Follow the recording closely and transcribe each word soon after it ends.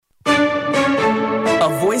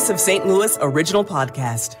Voice of St. Louis original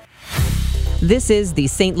podcast. This is the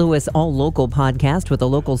St. Louis All Local podcast with the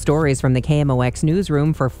local stories from the KMOX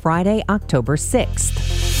newsroom for Friday, October 6th.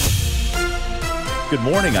 Good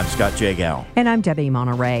morning, I'm Scott Jagow. And I'm Debbie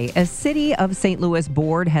Monterey. A City of St. Louis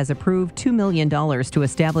board has approved $2 million to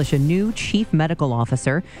establish a new chief medical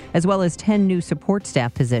officer, as well as 10 new support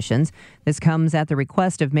staff positions. This comes at the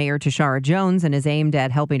request of Mayor Tashara Jones and is aimed at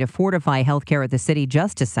helping to fortify healthcare at the City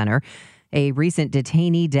Justice Center. A recent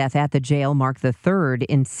detainee death at the jail marked the third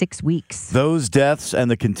in 6 weeks. Those deaths and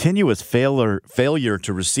the continuous failure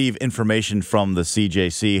to receive information from the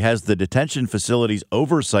CJC has the Detention Facilities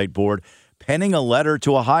Oversight Board penning a letter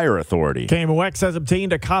to a higher authority. KMOX has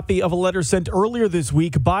obtained a copy of a letter sent earlier this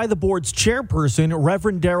week by the board's chairperson,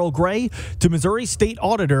 Reverend Darrell Gray, to Missouri State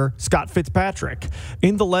Auditor Scott Fitzpatrick.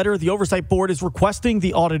 In the letter, the Oversight Board is requesting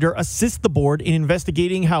the auditor assist the board in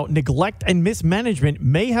investigating how neglect and mismanagement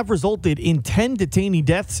may have resulted in 10 detainee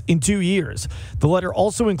deaths in 2 years. The letter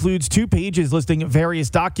also includes 2 pages listing various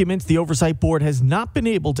documents the Oversight Board has not been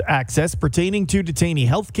able to access pertaining to detainee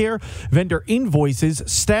health care, vendor invoices,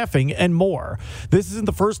 staffing, and more. This isn't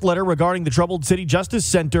the first letter regarding the troubled City Justice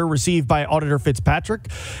Center received by Auditor Fitzpatrick.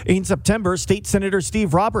 In September, State Senator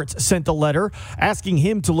Steve Roberts sent a letter asking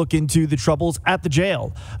him to look into the troubles at the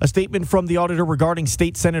jail. A statement from the auditor regarding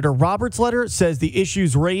State Senator Roberts' letter says the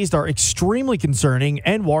issues raised are extremely concerning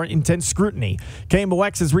and warrant intense scrutiny.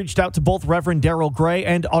 KMOX has reached out to both Reverend Darrell Gray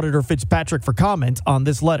and Auditor Fitzpatrick for comment on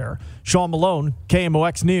this letter. Sean Malone,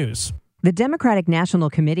 KMOX News. The Democratic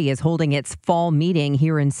National Committee is holding its fall meeting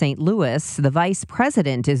here in St. Louis. The vice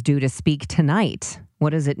president is due to speak tonight.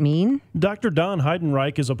 What does it mean? Dr. Don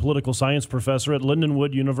Heidenreich is a political science professor at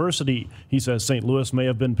Lindenwood University. He says St. Louis may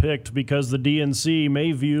have been picked because the DNC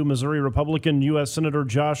may view Missouri Republican U.S. Senator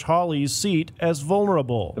Josh Hawley's seat as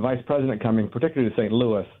vulnerable. The vice president coming, particularly to St.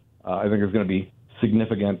 Louis, I think is going to be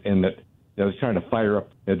significant in that he's trying to fire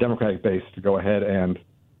up the Democratic base to go ahead and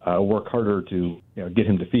work harder to get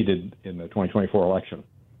him defeated in the 2024 election.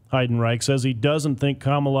 Heidenreich says he doesn't think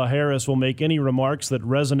Kamala Harris will make any remarks that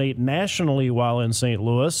resonate nationally while in St.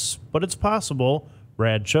 Louis, but it's possible.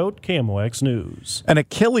 Brad Choate, KMOX News. An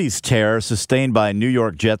Achilles tear sustained by New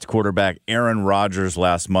York Jets quarterback Aaron Rodgers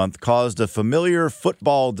last month caused a familiar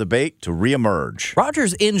football debate to reemerge.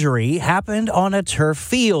 Rodgers' injury happened on a turf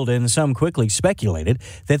field, and some quickly speculated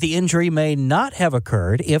that the injury may not have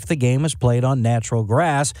occurred if the game was played on natural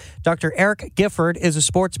grass. Dr. Eric Gifford is a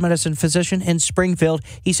sports medicine physician in Springfield.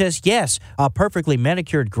 He says, yes, a perfectly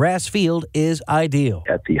manicured grass field is ideal.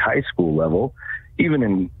 At the high school level, even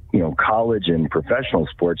in college and professional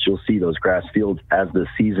sports, you'll see those grass fields as the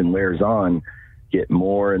season wears on get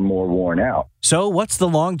more and more worn out. So what's the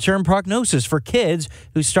long-term prognosis for kids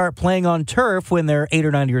who start playing on turf when they're 8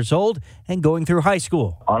 or 9 years old and going through high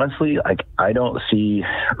school? Honestly, I don't see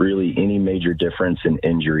really any major difference in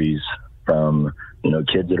injuries from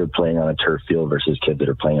kids that are playing on a turf field versus kids that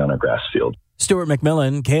are playing on a grass field. Stuart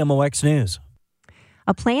McMillan, KMOX News.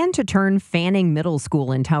 A plan to turn Fanning Middle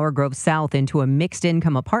School in Tower Grove South into a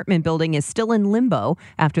mixed-income apartment building is still in limbo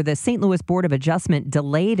after the St. Louis Board of Adjustment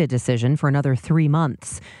delayed a decision for another 3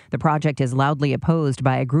 months. The project is loudly opposed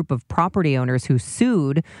by a group of property owners who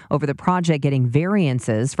sued over the project getting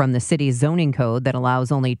variances from the city's zoning code that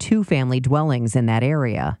allows only 2-family dwellings in that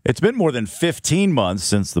area. It's been more than 15 months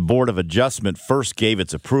since the Board of Adjustment first gave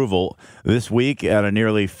its approval. This week, at a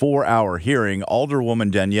nearly 4-hour hearing,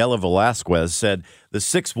 Alderwoman Daniela Velasquez said the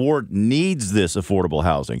 6th Ward needs this affordable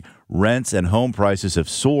housing. Rents and home prices have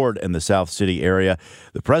soared in the South City area.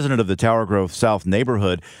 The president of the Tower Grove South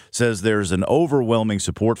neighborhood says there's an overwhelming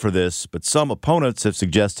support for this, but some opponents have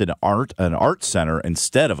suggested an art center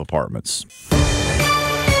instead of apartments.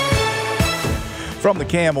 From the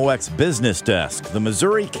KMOX Business Desk, the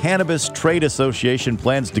Missouri Cannabis Trade Association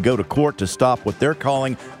plans to go to court to stop what they're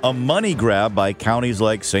calling a money grab by counties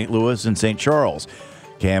like St. Louis and St. Charles.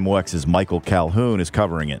 KMOX's Michael Calhoun is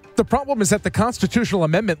covering it. The problem is that the constitutional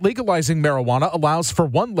amendment legalizing marijuana allows for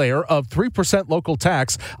one layer of 3% local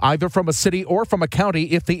tax, either from a city or from a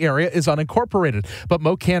county if the area is unincorporated. But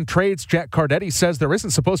MoCan Trades' Jack Cardetti says there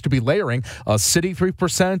isn't supposed to be layering a city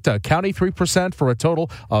 3%, a county 3% for a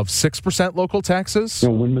total of 6% local taxes.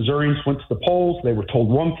 When Missourians went to the polls, they were told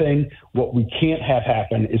one thing. What we can't have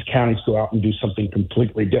happen is counties go out and do something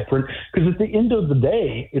completely different. Because at the end of the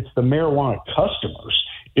day, it's the marijuana customers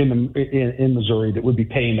in Missouri that would be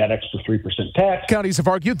paying that extra 3% tax. Counties have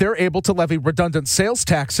argued they're able to levy redundant sales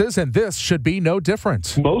taxes, and this should be no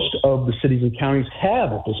different. Most of the cities and counties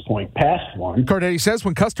have, at this point, passed one. Cardetti says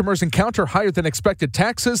when customers encounter higher than expected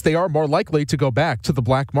taxes, they are more likely to go back to the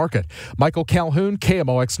black market. Michael Calhoun,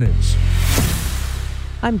 KMOX News.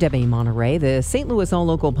 I'm Debbie Monterey. The St. Louis All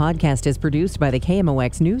Local podcast is produced by the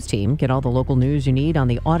KMOX News Team. Get all the local news you need on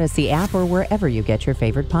the Odyssey app or wherever you get your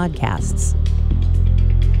favorite podcasts.